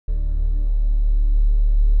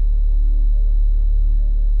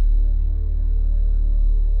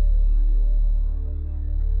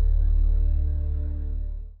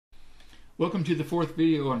Welcome to the fourth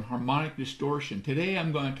video on harmonic distortion. Today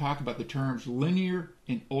I'm going to talk about the terms linear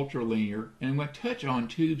and ultralinear, and I'm going to touch on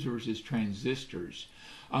tubes versus transistors.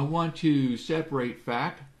 I want to separate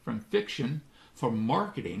fact from fiction for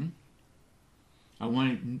marketing. I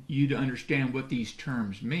want you to understand what these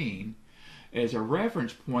terms mean. As a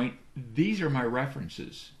reference point, these are my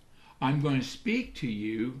references. I'm going to speak to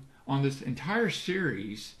you on this entire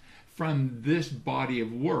series from this body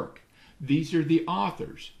of work. These are the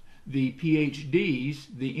authors, the PhDs,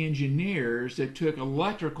 the engineers that took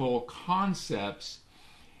electrical concepts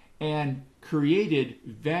and created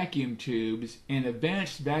vacuum tubes and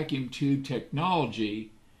advanced vacuum tube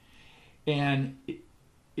technology, and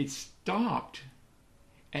it stopped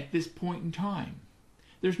at this point in time.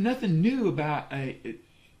 There's nothing new about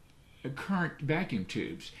current vacuum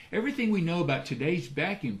tubes. Everything we know about today's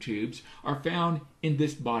vacuum tubes are found in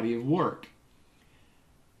this body of work.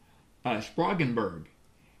 Spragenberg,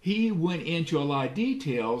 he went into a lot of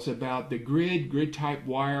details about the grid type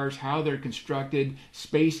wires, how they're constructed,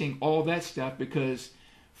 spacing, all that stuff, because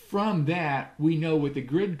from that we know what the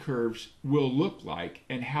grid curves will look like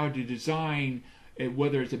and how to design,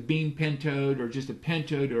 whether it's a beam pentode or just a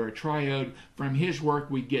pentode or a triode. From his work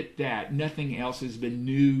we get that. Nothing else has been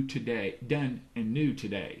done new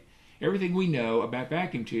today. Everything we know about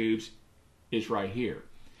vacuum tubes is right here.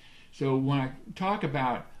 So when I talk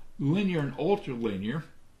about linear and ultralinear,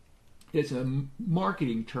 it's a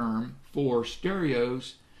marketing term for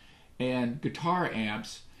stereos and guitar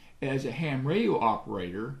amps. As a ham radio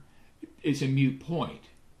operator, it's a moot point.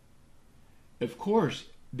 Of course,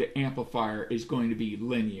 the amplifier is going to be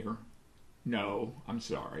linear. No, I'm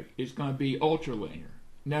sorry. It's going to be ultralinear.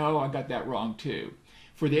 No, I got that wrong too.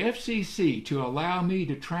 For the FCC to allow me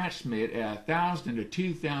to transmit at 1,000 to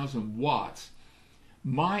 2,000 watts,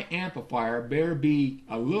 my amplifier better be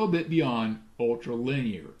a little bit beyond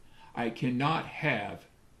ultralinear. I cannot have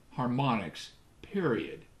harmonics,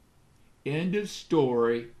 period. End of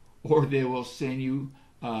story, or they will send you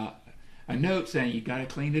a note saying you got to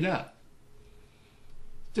clean it up.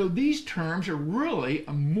 So these terms are really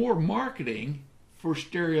more marketing for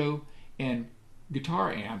stereo and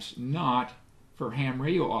guitar amps, not for ham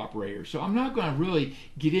radio operators. So I'm not going to really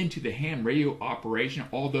get into the ham radio operation,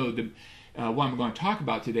 although what I'm going to talk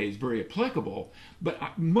about today is very applicable.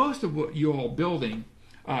 But most of what you're all building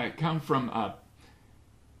come from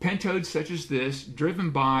pentodes such as this,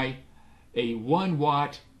 driven by a 1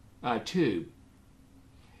 watt tube.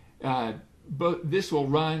 But this will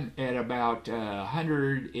run at about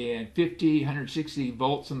 150, 160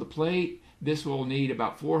 volts on the plate. This will need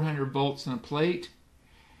about 400 volts on the plate.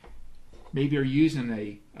 Maybe you're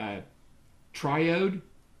using a triode.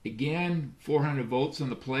 Again, 400 volts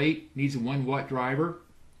on the plate. Needs a 1 watt driver.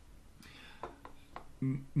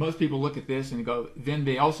 Most people look at this and go, then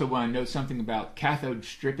they also want to know something about cathode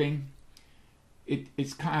stripping.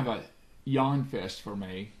 It's kind of a yawn fest for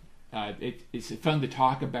me. It's fun to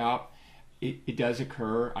talk about. It does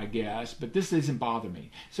occur, I guess, but this doesn't bother me.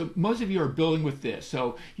 So most of you are building with this.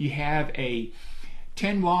 So you have a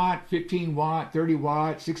 10 watt, 15 watt, 30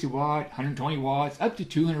 watt, 60 watt, 120 watts, up to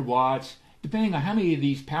 200 watts, depending on how many of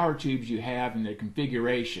these power tubes you have in their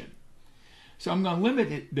configuration. So I'm going to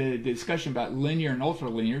limit the discussion about linear and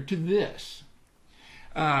ultralinear to this.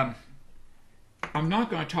 I'm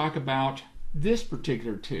not going to talk about this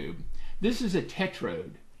particular tube. This is a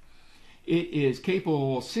tetrode. It is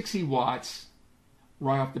capable of 60 watts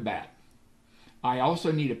right off the bat. I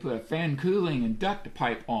also need to put a fan cooling and duct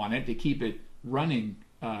pipe on it to keep it running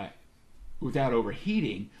without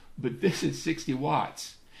overheating, but this is 60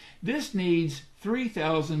 watts. This needs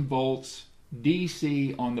 3,000 volts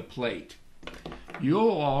DC on the plate. You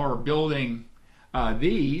all are building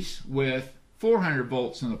these with 400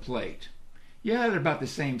 volts on the plate. Yeah, they're about the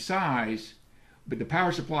same size, but the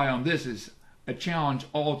power supply on this is a challenge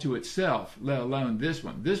all to itself, let alone this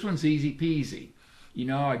one. This one's easy peasy. You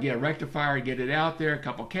know, I get a rectifier, get it out there, a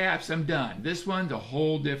couple caps, I'm done. This one's a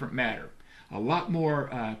whole different matter. A lot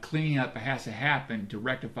more cleaning up has to happen to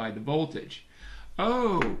rectify the voltage.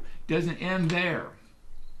 Oh, doesn't end there.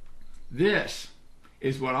 This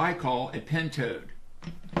is what I call a pentode.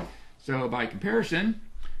 So by comparison,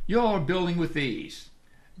 you all are building with these.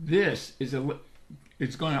 This is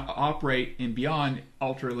it's going to operate in beyond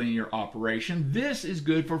ultralinear operation. This is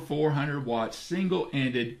good for 400 watts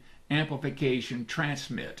single-ended amplification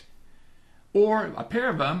transmit. Or a pair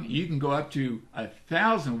of them, you can go up to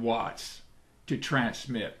 1,000 watts to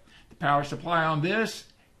transmit. The power supply on this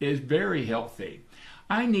is very healthy.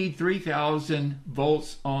 I need 3,000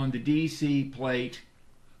 volts on the DC plate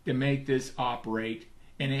to make this operate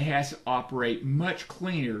and it has to operate much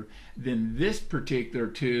cleaner than this particular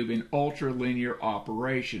tube in ultralinear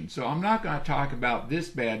operation. So I'm not going to talk about this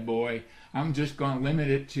bad boy. I'm just going to limit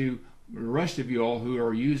it to the rest of you all who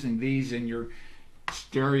are using these in your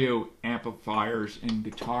stereo amplifiers and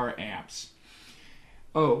guitar amps.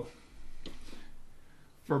 Oh,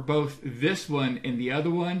 for both this one and the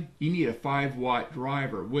other one, you need a 5-watt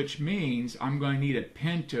driver, which means I'm going to need a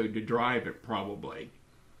pentode to drive it probably.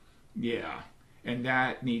 Yeah, and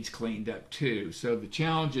that needs cleaned up too. So the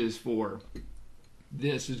challenges for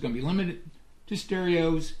this is going to be limited to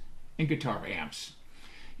stereos and guitar amps.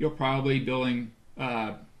 You'll probably be building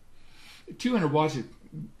 200 watts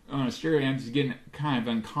on a stereo amp is getting kind of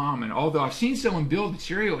uncommon. Although I've seen someone build a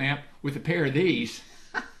stereo amp with a pair of these.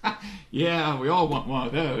 Yeah, we all want one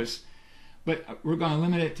of those. But we're going to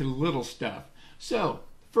limit it to little stuff. So,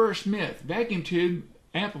 first myth, vacuum tube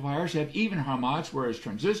amplifiers have even harmonics, whereas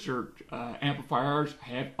transistor amplifiers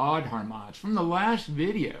have odd harmonics. From the last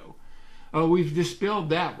video, we've dispelled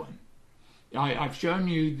that one. I've shown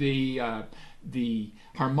you the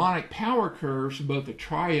harmonic power curves for both a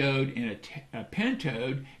triode and a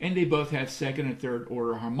pentode, and they both have second and third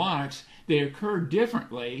order harmonics. They occur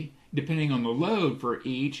differently depending on the load for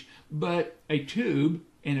each, but a tube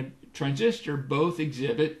and a transistor both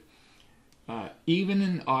exhibit even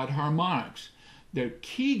and odd harmonics. The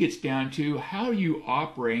key gets down to how you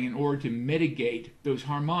operate in order to mitigate those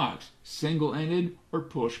harmonics, single-ended or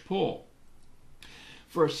push-pull.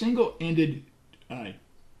 For a single-ended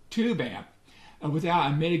tube amp,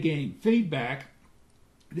 without a mitigating feedback,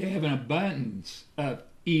 they have an abundance of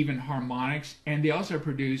even harmonics, and they also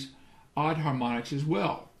produce odd harmonics as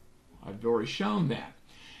well. I've already shown that.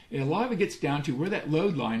 And a lot of it gets down to where that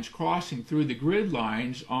load line is crossing through the grid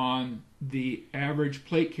lines on the average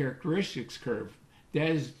plate characteristics curve. That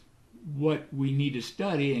is what we need to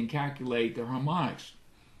study and calculate the harmonics.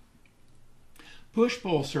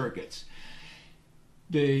 Push-pull circuits.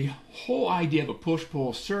 The whole idea of a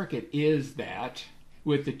push-pull circuit is that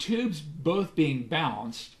with the tubes both being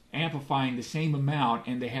balanced, amplifying the same amount,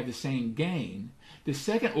 and they have the same gain, the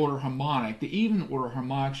second order harmonic, the even order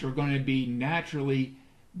harmonics are going to be naturally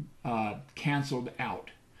canceled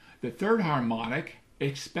out. The third harmonic,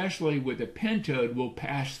 especially with a pentode, will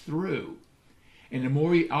pass through. And the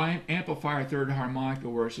more you amplify a third harmonic, the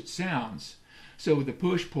worse it sounds. So with the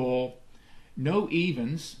push-pull, no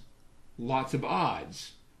evens, lots of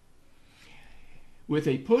odds. With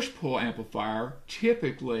a push-pull amplifier,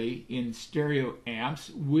 typically in stereo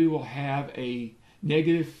amps, we will have a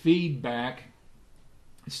negative feedback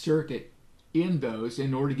circuit in those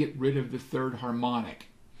in order to get rid of the third harmonic.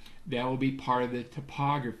 That will be part of the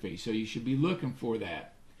topography, so you should be looking for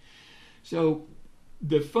that. So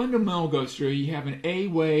the fundamental goes through, you have an A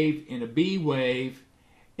wave and a B wave,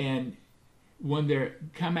 and when they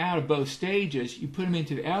come out of both stages, you put them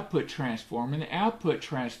into the output transformer, and the output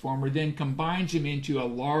transformer then combines them into a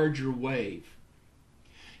larger wave.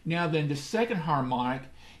 Now then, the second harmonic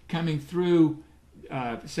coming through,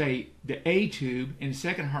 say, the A tube, and the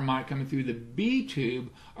second harmonic coming through the B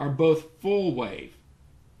tube are both full wave,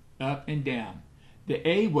 up and down. The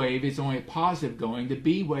A wave is only a positive going, the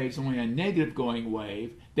B wave is only a negative going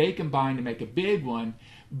wave. They combine to make a big one,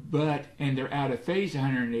 and they're out of phase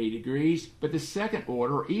 180 degrees, but the second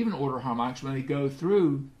order, or even order harmonics, when they go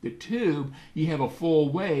through the tube, you have a full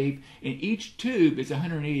wave, and each tube is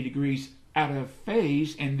 180 degrees out of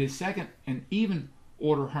phase, and the second and even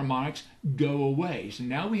order harmonics go away. So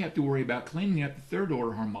now we have to worry about cleaning up the third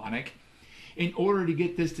order harmonic in order to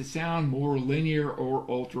get this to sound more linear or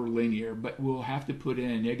ultralinear, but we'll have to put in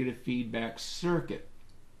a negative feedback circuit.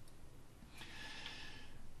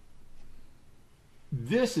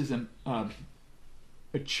 This is a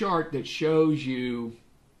chart that shows you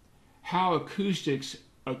how acoustics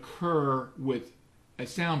occur with a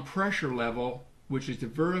sound pressure level, which is the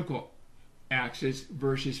vertical axis,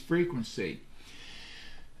 versus frequency.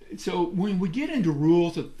 So when we get into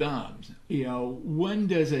rules of thumbs, when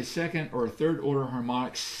does a second or a third order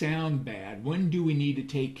harmonic sound bad? When do we need to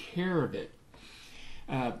take care of it?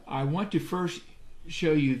 I want to first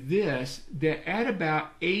show you this, that at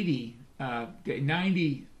about 90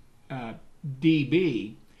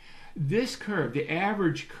 dB, this curve, the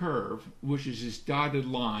average curve, which is this dotted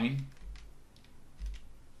line,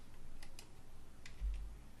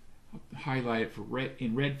 I'll highlight it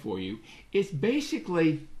in red for you, it's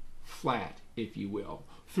basically flat, if you will,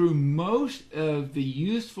 through most of the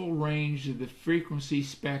useful range of the frequency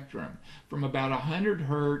spectrum, from about 100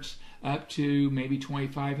 hertz up to maybe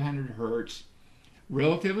 2500 hertz.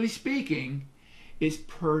 Relatively speaking, it's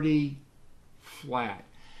pretty flat.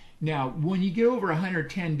 Now, when you get over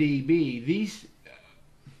 110 dB, these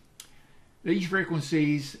these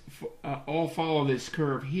frequencies all follow this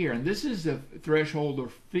curve here, and this is the threshold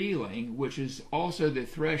of feeling, which is also the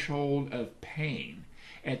threshold of pain.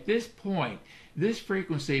 At this point, this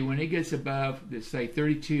frequency, when it gets above, let's say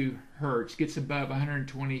 32 hertz, gets above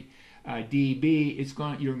 120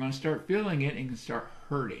 dB, you're going to start feeling it and can start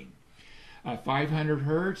hurting. 500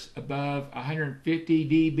 hertz above 150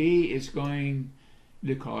 dB is going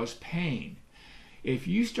to cause pain. If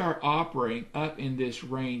you start operating up in this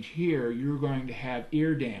range here, you're going to have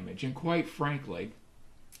ear damage. And quite frankly,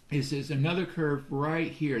 this is another curve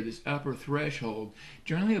right here, this upper threshold.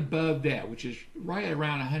 Generally above that, which is right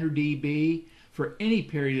around 100 dB, for any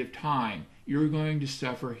period of time, you're going to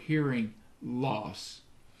suffer hearing loss.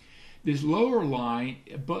 This lower line,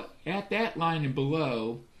 but at that line and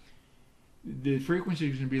below, the frequency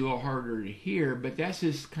is going to be a little harder to hear, but that's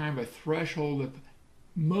just kind of a threshold of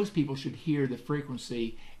most people should hear the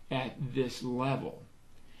frequency at this level.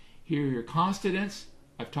 Here are your constants.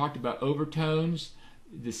 I've talked about overtones,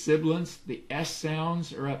 the sibilants, the S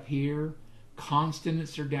sounds are up here,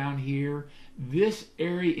 consonants are down here. This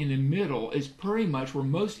area in the middle is pretty much where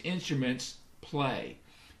most instruments play,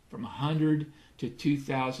 from 100 to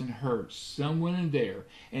 2000 hertz, somewhere in there.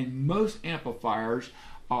 And most amplifiers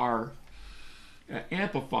are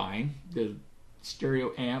amplifying, the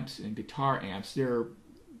stereo amps and guitar amps.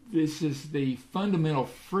 This is the fundamental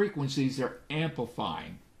frequencies they're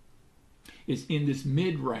amplifying. It's in this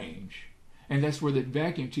mid-range, and that's where the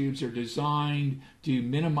vacuum tubes are designed to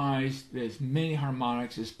minimize as many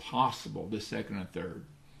harmonics as possible, the second and third.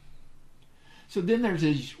 So then there's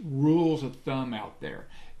these rules of thumb out there.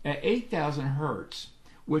 At 8000 hertz,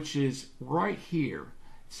 which is right here,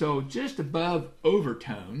 so just above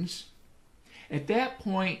overtones, at that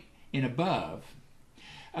point and above,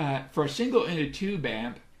 for a single-ended tube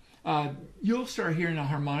amp, you'll start hearing a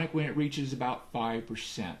harmonic when it reaches about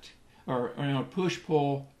 5%, or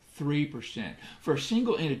push-pull 3%. For a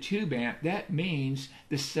single-ended tube amp, that means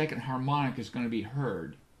the second harmonic is going to be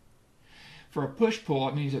heard. For a push-pull,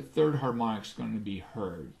 it means the third harmonic is going to be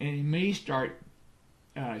heard. And it may start,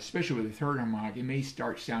 especially with the third harmonic, it may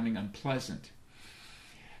start sounding unpleasant.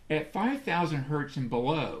 At 5000 hertz and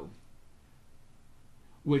below,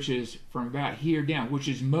 which is from about here down, which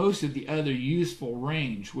is most of the other useful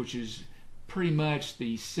range, which is pretty much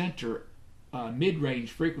the center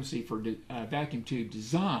mid-range frequency for vacuum tube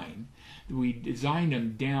design. We designed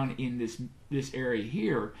them down in this area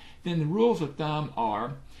here. Then the rules of thumb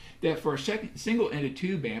are that for a single-ended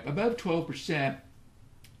tube amp, above 12%,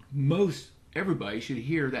 everybody should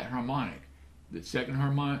hear that harmonic. The second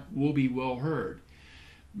harmonic will be well heard.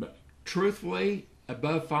 But truthfully,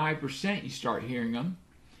 above 5%, you start hearing them.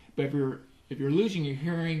 But if you're losing your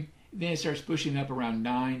hearing, then it starts pushing up around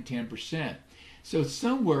 9-10%. So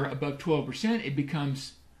somewhere above 12%, it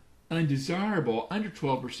becomes undesirable. Under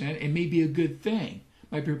 12%, it may be a good thing.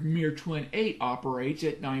 My Premier Twin 8 operates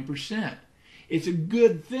at 9%. It's a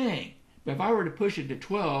good thing. But if I were to push it to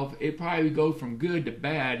 12, it'd probably go from good to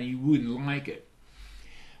bad, and you wouldn't like it.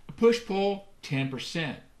 A push-pull,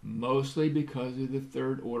 10%, mostly because of the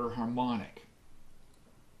third-order harmonic.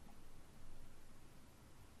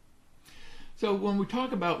 So when we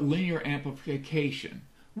talk about linear amplification,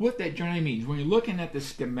 what that generally means, when you're looking at the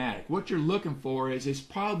schematic, what you're looking for is it's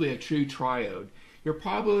probably a true triode. You're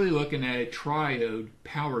probably looking at a triode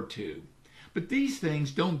power tube. But these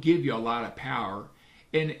things don't give you a lot of power,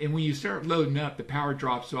 and when you start loading up, the power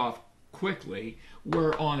drops off quickly,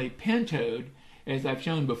 where on a pentode, as I've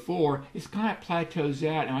shown before, it kind of plateaus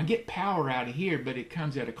out, and I get power out of here, but it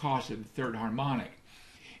comes at a cost of the third harmonic.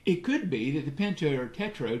 It could be that the pentode or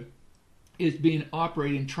tetrode is being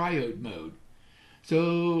operated in triode mode.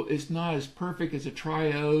 So it's not as perfect as a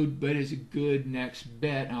triode, but it's a good next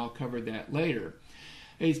bet, and I'll cover that later.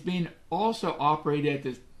 It's being also operated at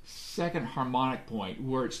the second harmonic point,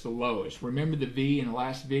 where it's the lowest. Remember the V in the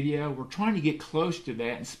last video? We're trying to get close to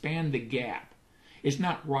that and span the gap. It's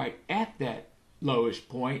not right at that lowest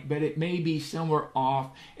point, but it may be somewhere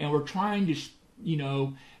off, and we're trying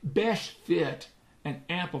to, best fit an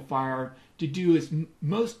amplifier to do the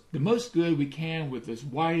most good we can with as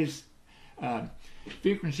widest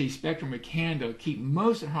frequency spectrum we can to keep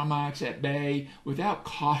most of the harmonics at bay without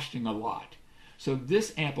costing a lot. So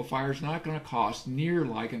this amplifier is not going to cost near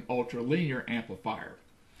like an ultralinear amplifier.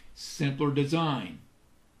 Simpler design.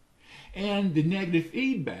 And the negative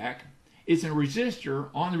feedback is a resistor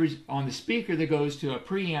on the speaker that goes to a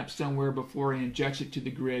preamp somewhere before it injects it to the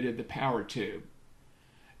grid of the power tube.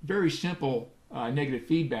 Very simple negative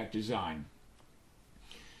feedback design.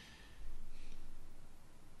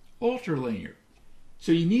 Ultralinear.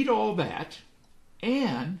 So you need all that,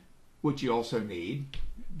 and what you also need.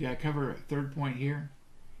 Did I cover a third point here?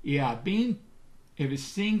 Yeah, beam, if a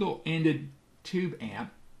single-ended tube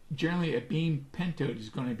amp, generally a beam pentode is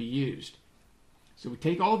going to be used. So we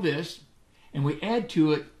take all this and we add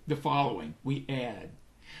to it the following. We add.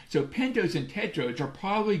 So pentodes and tetrodes are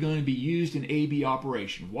probably going to be used in AB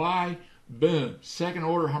operation. Why? Boom. Second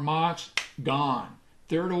order harmonics, gone.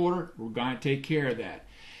 Third order, we're going to take care of that.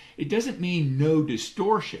 It doesn't mean no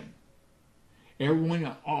distortion.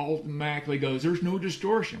 Everyone automatically goes, there's no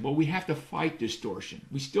distortion. Well, we have to fight distortion.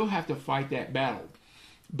 We still have to fight that battle.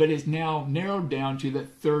 But it's now narrowed down to the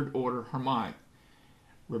third order harmonic.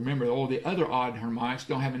 Remember, all the other odd harmonics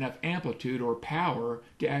don't have enough amplitude or power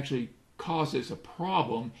to actually cause us a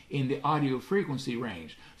problem in the audio frequency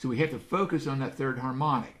range. So we have to focus on that third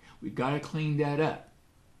harmonic. We've got to clean that up.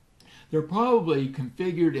 They're probably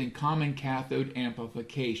configured in common cathode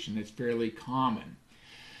amplification. That's fairly common.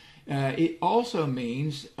 It also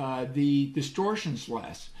means the distortion's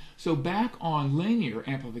less. So back on linear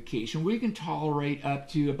amplification, we can tolerate up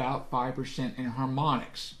to about 5% in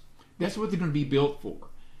harmonics. That's what they're going to be built for.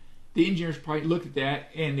 The engineers probably looked at that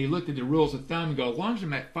and they looked at the rules of thumb and go, as long as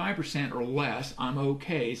I'm at 5% or less, I'm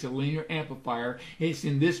okay. It's a linear amplifier. It's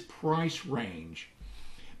in this price range.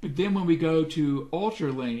 But then when we go to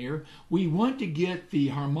ultralinear, we want to get the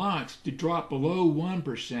harmonics to drop below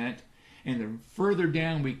 1%, and the further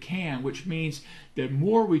down we can, which means the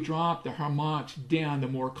more we drop the harmonics down, the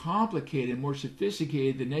more complicated, more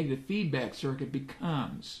sophisticated the negative feedback circuit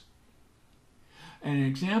becomes. An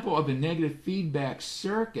example of a negative feedback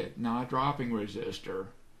circuit, not a dropping resistor,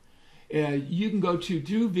 you can go to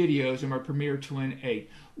 2 videos in my Premiere Twin 8.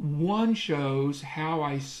 One shows how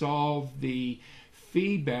I solve the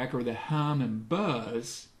feedback or the hum and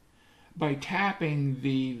buzz by tapping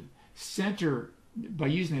the center, by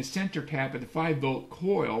using a center tap of the 5-volt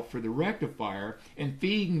coil for the rectifier and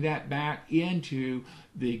feeding that back into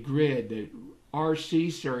the grid, the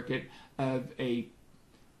RC circuit of a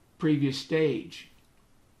previous stage.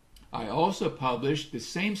 I also published the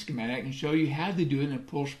same schematic and show you how to do it in a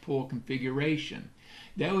push-pull configuration.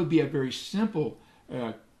 That would be a very simple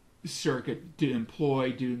circuit to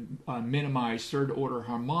employ to minimize third-order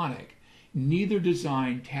harmonic. Neither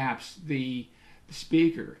design taps the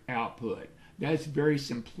speaker output. That's very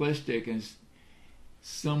simplistic and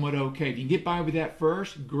somewhat okay. If you can get by with that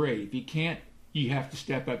first, great. If you can't, you have to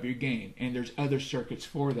step up your game, and there's other circuits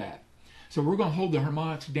for that. So we're going to hold the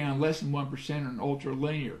harmonics down less than 1% on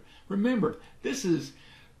ultralinear. Remember, this is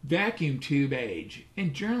vacuum tube age,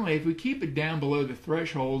 and generally if we keep it down below the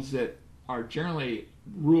thresholds that are generally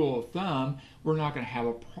rule of thumb, we're not going to have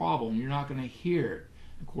a problem. You're not going to hear it.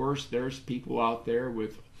 Of course, there's people out there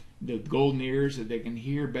with the golden ears that they can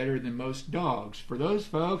hear better than most dogs. For those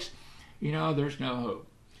folks, you know, there's no hope.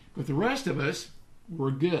 But the rest of us,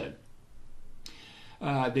 we're good.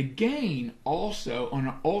 The gain also on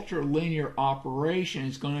an ultralinear operation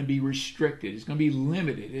is going to be restricted. It's going to be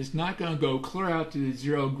limited. It's not going to go clear out to the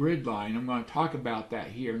zero grid line. I'm going to talk about that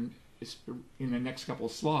here in the next couple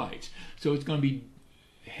of slides. So it's going to be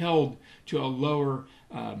held to a lower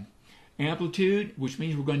amplitude, which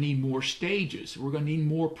means we're going to need more stages. We're going to need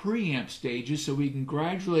more preamp stages so we can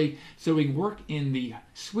work in the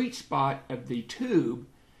sweet spot of the tube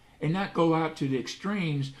and not go out to the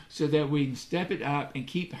extremes, so that we can step it up and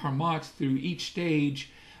keep the harmonics through each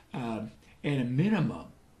stage at a minimum.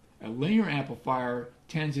 A linear amplifier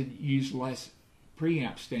tends to use less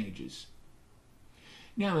preamp stages.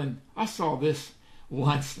 Now then, I saw this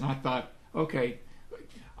once and I thought, okay,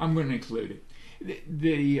 I'm going to include it.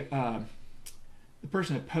 The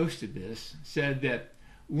person that posted this said that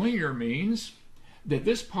linear means that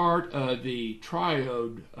this part of the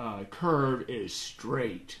triode curve is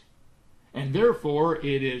straight, and therefore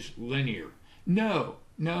it is linear. No,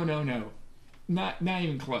 not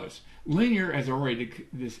even close. Linear, as I already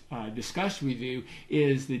discussed with you,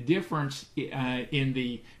 is the difference in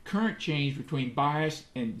the current change between bias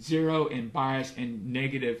and zero and bias and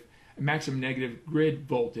negative, maximum negative grid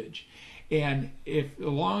voltage. And if, as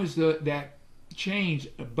long as that change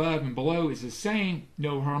above and below is the same,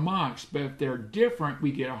 no harmonics. But if they're different,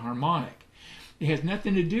 we get a harmonic. It has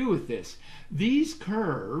nothing to do with this. These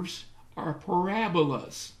curves are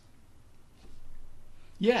parabolas.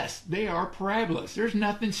 Yes, they are parabolas. There's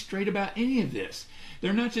nothing straight about any of this.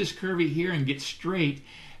 They're not just curvy here and get straight.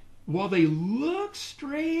 While they look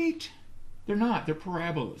straight, they're not. They're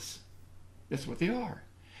parabolas. That's what they are.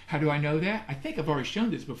 How do I know that? I think I've already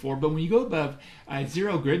shown this before, but when you go above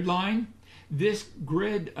zero grid line, this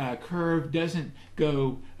grid curve doesn't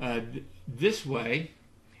go this way.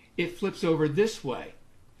 It flips over this way.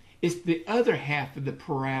 It's the other half of the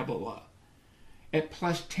parabola. at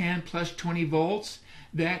plus 10, plus 20 volts,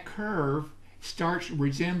 that curve starts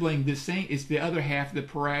resembling the same, it's the other half of the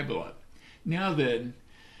parabola. Now then,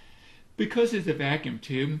 because it's a vacuum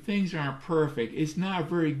tube and things aren't perfect, it's not a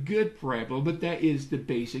very good parabola, but that is the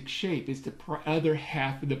basic shape. It's the other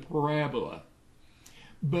half of the parabola.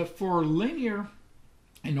 But for linear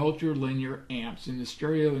and ultralinear amps in the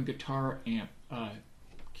stereo and guitar amp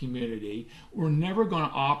community, we're never going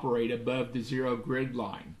to operate above the zero grid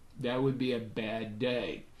line. That would be a bad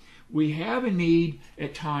day. We have a need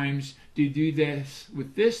at times to do this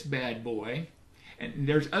with this bad boy, and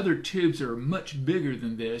there's other tubes that are much bigger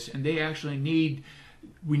than this, and they actually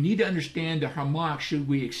we need to understand the harmonics should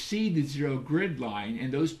we exceed the zero grid line,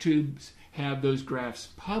 and those tubes have those graphs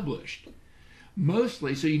published.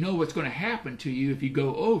 Mostly so you know what's going to happen to you if you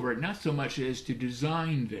go over it, not so much as to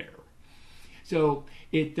design there. So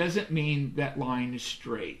it doesn't mean that line is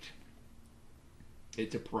straight.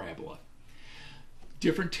 It's a parabola.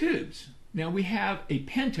 Different tubes. Now we have a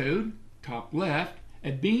pentode, top left,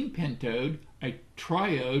 a beam pentode, a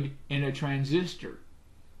triode, and a transistor.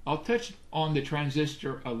 I'll touch on the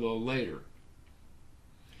transistor a little later.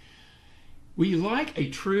 We like a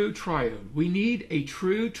true triode. We need a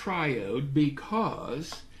true triode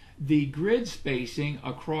because the grid spacing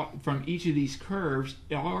across from each of these curves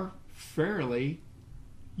are fairly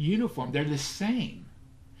uniform. They're the same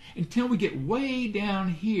until we get way down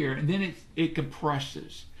here, and then it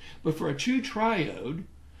compresses. But for a true triode,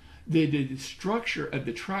 the structure of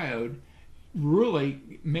the triode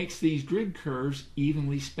really makes these grid curves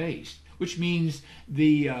evenly spaced, which means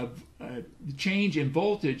the change in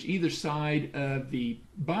voltage either side of the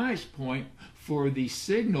bias point for the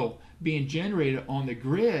signal being generated on the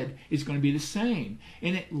grid is going to be the same,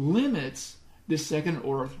 and it limits the second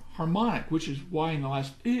order harmonic, which is why in the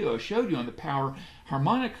last video I showed you on the power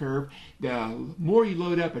harmonic curve, the more you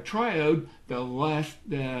load up a triode, the less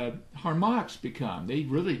the harmonics become. They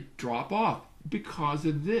really drop off because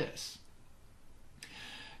of this.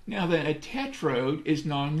 Now then, a tetrode is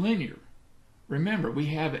nonlinear. Remember, we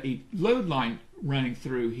have a load line running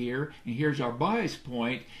through here, and here's our bias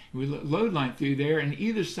point. We load line through there, and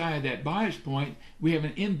either side of that bias point, we have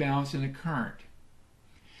an imbalance in the current.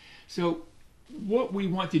 So what we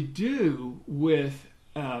want to do with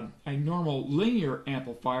a normal linear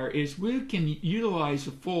amplifier is we can utilize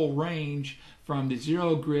the full range from the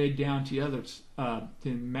zero grid down to the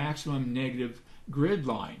maximum negative grid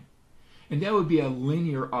line. And that would be a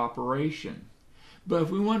linear operation. But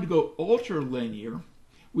if we want to go ultra-linear,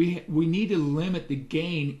 we need to limit the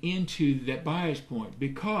gain into that bias point,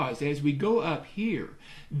 because as we go up here,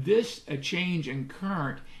 this change in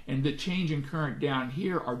current and the change in current down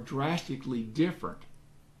here are drastically different.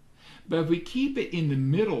 But if we keep it in the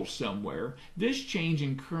middle somewhere, this change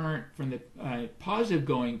in current from the positive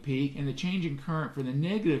going peak and the change in current from the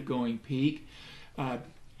negative going peak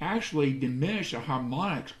actually diminish the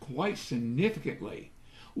harmonics quite significantly.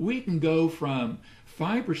 We can go from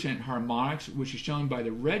 5% harmonics, which is shown by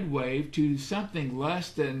the red wave, to something less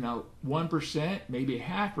than 1%, maybe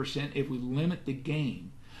 0.5% if we limit the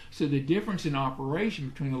gain. So the difference in operation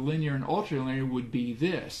between a linear and ultralinear would be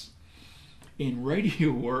this. In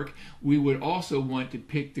radio work, we would also want to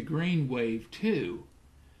pick the green wave too,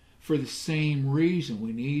 for the same reason.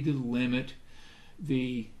 We need to limit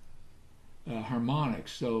the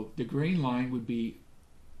harmonics. So the green line would be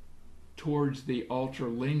towards the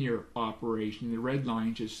ultralinear operation. The red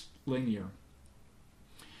line just linear.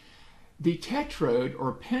 The tetrode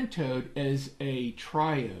or pentode is a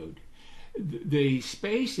triode. The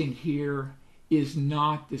spacing here is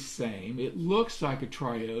not the same. It looks like a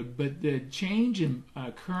triode, but the change in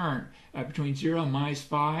current between 0 and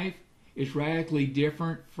 -5 is radically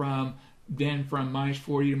different than from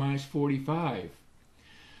 -40 to -45.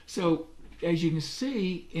 So as you can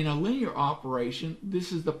see, in a linear operation,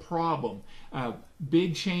 this is the problem.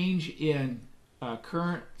 Big change in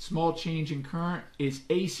current, small change in current is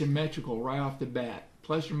asymmetrical right off the bat.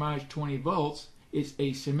 Plus or minus 20 volts is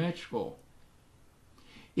asymmetrical.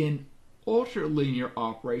 In ultralinear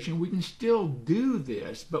operation, we can still do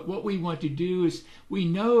this, but what we want to do is, we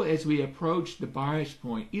know as we approach the bias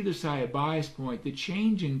point, either side of bias point, the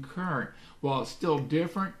change in current, while it's still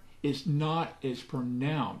different, is not as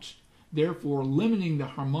pronounced, therefore limiting the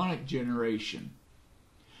harmonic generation.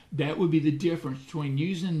 That would be the difference between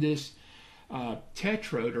using this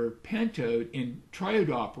tetrode or pentode in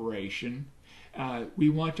triode operation. We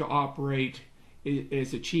want to operate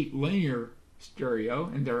as a cheap linear stereo,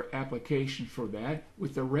 and there are applications for that.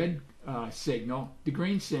 With the red signal, the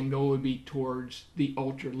green signal would be towards the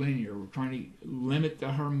ultralinear. We're trying to limit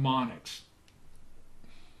the harmonics.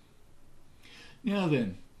 Now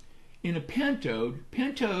then, In a pentode,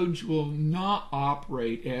 pentodes will not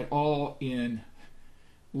operate at all in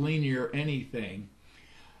linear anything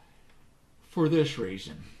for this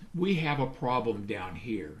reason. We have a problem down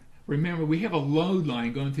here. Remember, we have a load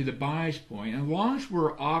line going through the bias point, and as long as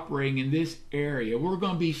we're operating in this area, we're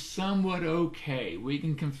going to be somewhat okay. We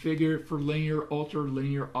can configure it for linear,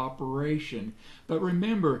 ultra-linear operation. But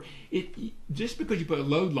remember, just because you put a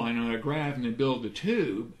load line on a graph and then build a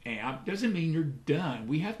tube amp doesn't mean you're done.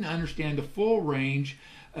 We have to understand the full range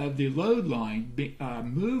of the load line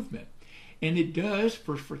movement. And it does,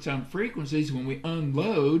 for some frequencies, when we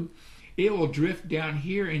unload, it will drift down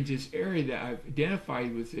here into this area that I've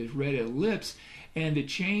identified with this red ellipse, and the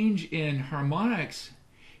change in harmonics,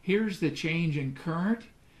 here's the change in current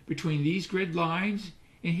between these grid lines,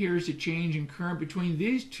 and here's the change in current between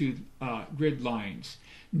these two grid lines.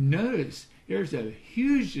 Notice there's a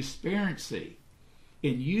huge disparity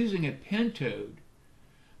in using a pentode.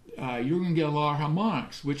 You're going to get a lot of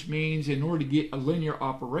harmonics, which means in order to get a linear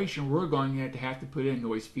operation, we're going to have to put in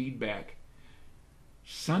noise feedback.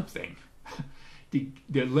 Something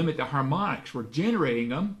to limit the harmonics. We're generating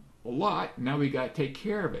them a lot. Now we got to take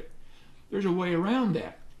care of it. There's a way around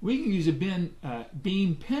that. We can use a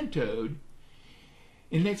beam pentode,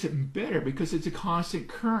 and that's better because it's a constant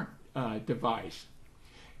current device.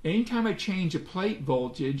 Anytime I change a plate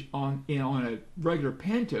voltage on a regular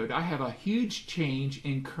pentode, I have a huge change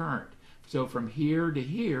in current. So from here to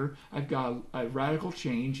here, I've got a radical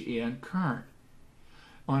change in current.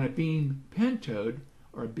 On a beam pentode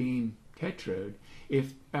or a beam tetrode,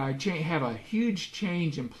 if I have a huge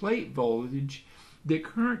change in plate voltage, the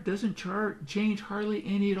current doesn't change hardly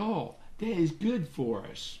any at all. That is good for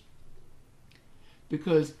us.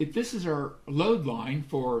 Because if this is our load line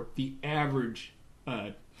for the average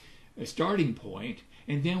starting point,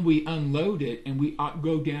 and then we unload it and we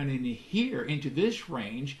go down into here, into this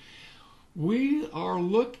range, we are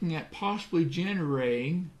looking at possibly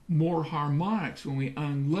generating more harmonics when we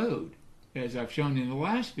unload, as I've shown in the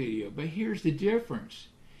last video. But here's the difference.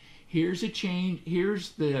 Here's a change.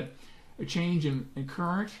 Here's a change in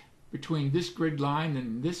current between this grid line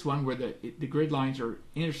and this one, where the grid lines are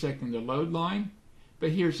intersecting the load line.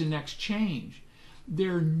 But here's the next change.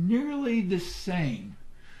 They're nearly the same,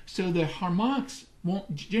 so the harmonics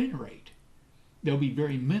won't generate. They'll be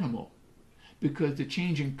very minimal, because the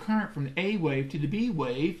change in current from the A wave to the B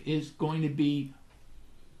wave is going to be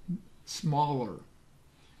smaller.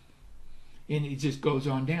 And it just goes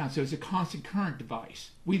on down. So it's a constant current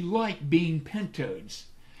device. We like being pentodes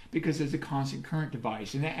because it's a constant current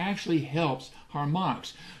device, and that actually helps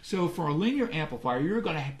harmonics. So for a linear amplifier, you're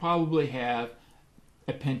going to probably have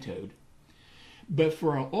a pentode. But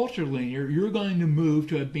for an ultralinear, you're going to move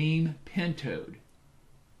to a beam pentode.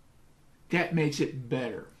 That makes it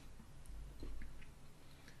better.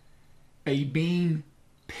 A beam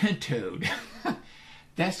pentode.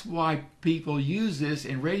 That's why people use this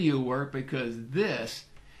in radio work, because this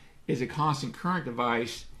is a constant current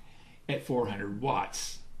device at 400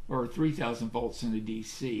 watts or 3,000 volts in the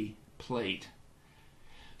DC plate.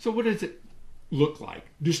 So what does it look like?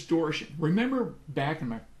 Distortion. Remember back in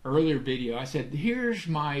my earlier video, I said, here's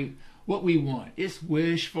what we want. It's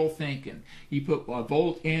wishful thinking. You put a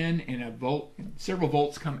volt in and several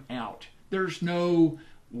volts come out. There's no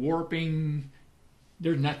warping.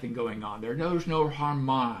 There's nothing going on there. There's no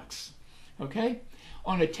harmonics. Okay?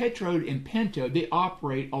 On a tetrode and pentode, they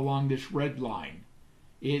operate along this red line.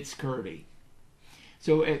 It's curvy.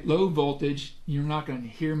 So at low voltage, you're not going to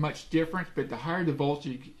hear much difference, but the higher the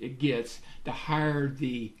voltage it gets, the higher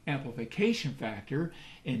the amplification factor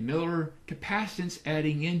and Miller capacitance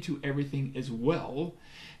adding into everything as well.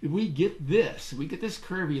 We get this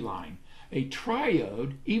curvy line. A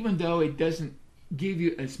triode, even though it doesn't give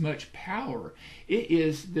you as much power, it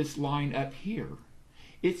is this line up here.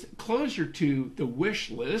 It's closer to the wish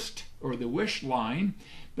list or the wish line,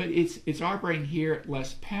 but it's operating here at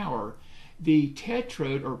less power. The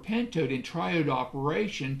tetrode or pentode in triode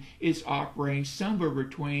operation is operating somewhere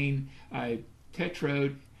between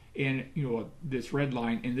tetrode and this red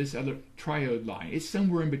line and this other triode line. It's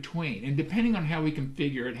somewhere in between, and depending on how we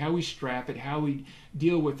configure it, how we strap it, how we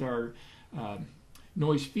deal with our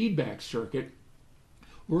noise feedback circuit,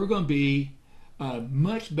 we're going to be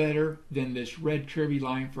much better than this red curvy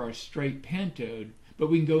line for our straight pentode, but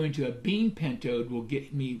we can go into a beam pentode, will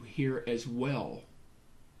get me here as well.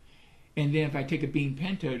 And then if I take a beam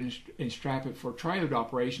pentode and strap it for triode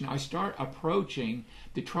operation, I start approaching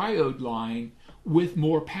the triode line with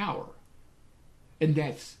more power. And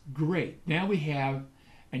that's great. Now we have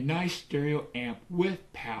a nice stereo amp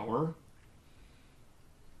with power,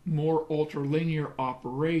 more ultralinear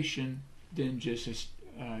operation than just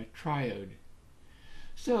triode.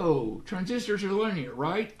 So transistors are linear,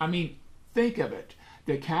 right? I mean, think of it.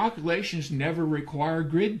 The calculations never require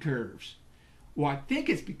grid curves. Well, I think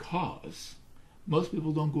it's because most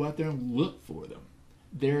people don't go out there and look for them.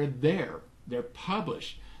 They're there. They're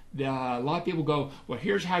published. A lot of people go, well,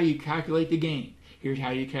 here's how you calculate the gain. Here's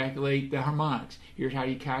how you calculate the harmonics. Here's how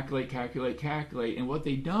you calculate. And what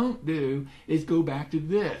they don't do is go back to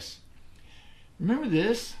this. Remember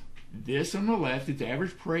this? This on the left is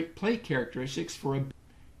average plate characteristics for a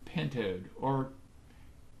pentode or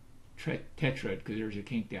tetrad, because there's a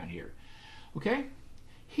kink down here. Okay?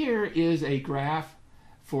 Here is a graph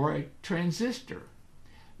for a transistor.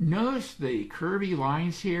 Notice the curvy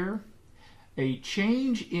lines here. A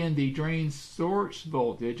change in the drain source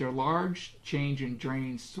voltage, a large change in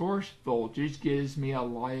drain source voltage, gives me a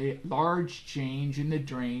large change in the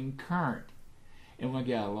drain current. And when I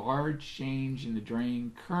get a large change in the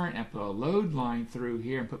drain current, I put a load line through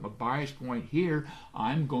here and put my bias point here,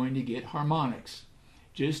 I'm going to get harmonics.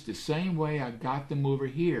 Just the same way I got them over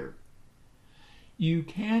here. You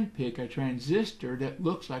can pick a transistor that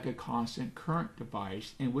looks like a constant current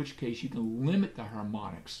device, in which case you can limit the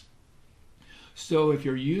harmonics. So if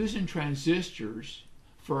you're using transistors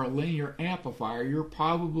for a linear amplifier, you're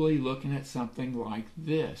probably looking at something like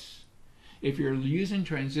this. If you're using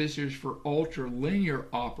transistors for ultra-linear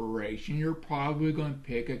operation, you're probably going to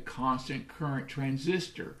pick a constant current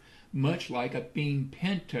transistor, much like a beam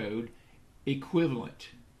pentode equivalent.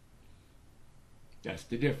 That's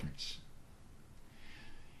the difference.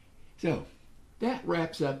 So that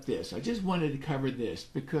wraps up this. I just wanted to cover this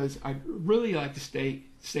because I really like to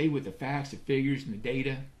stay with the facts, the figures, and the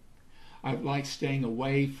data. I like staying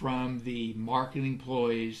away from the marketing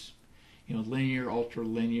ploys, linear,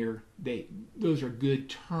 ultra-linear. Those are good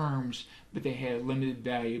terms, but they have limited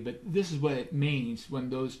value. But this is what it means when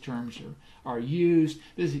those terms are used.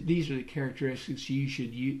 These are the characteristics you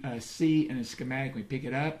should see in a schematic. When you pick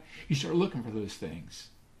it up, you start looking for those things.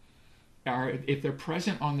 If they're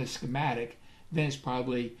present on the schematic, then it's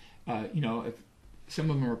probably, if some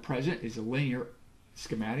of them are present, it's a linear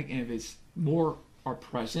schematic, and if it's more are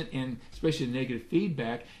present, and especially the negative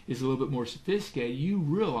feedback is a little bit more sophisticated, you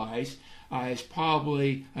realize it's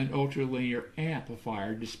probably an ultralinear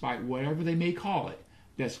amplifier, despite whatever they may call it.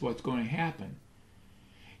 That's what's going to happen.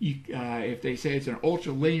 If they say it's an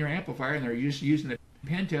ultralinear amplifier and they're just using the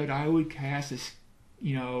pentode, I would cast this,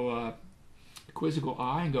 quizzical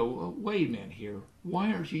eye and go, well, wait a minute here.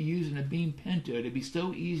 Why aren't you using a beam pentode? It'd be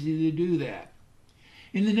so easy to do that.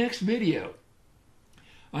 In the next video,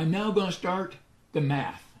 I'm now going to start the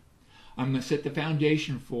math. I'm going to set the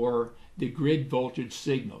foundation for the grid voltage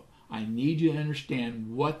signal. I need you to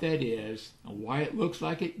understand what that is and why it looks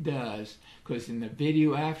like it does, because in the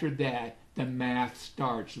video after that, the math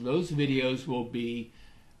starts. Those videos will be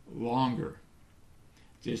longer.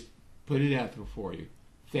 Just put it out there for you.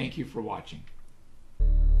 Thank you for watching.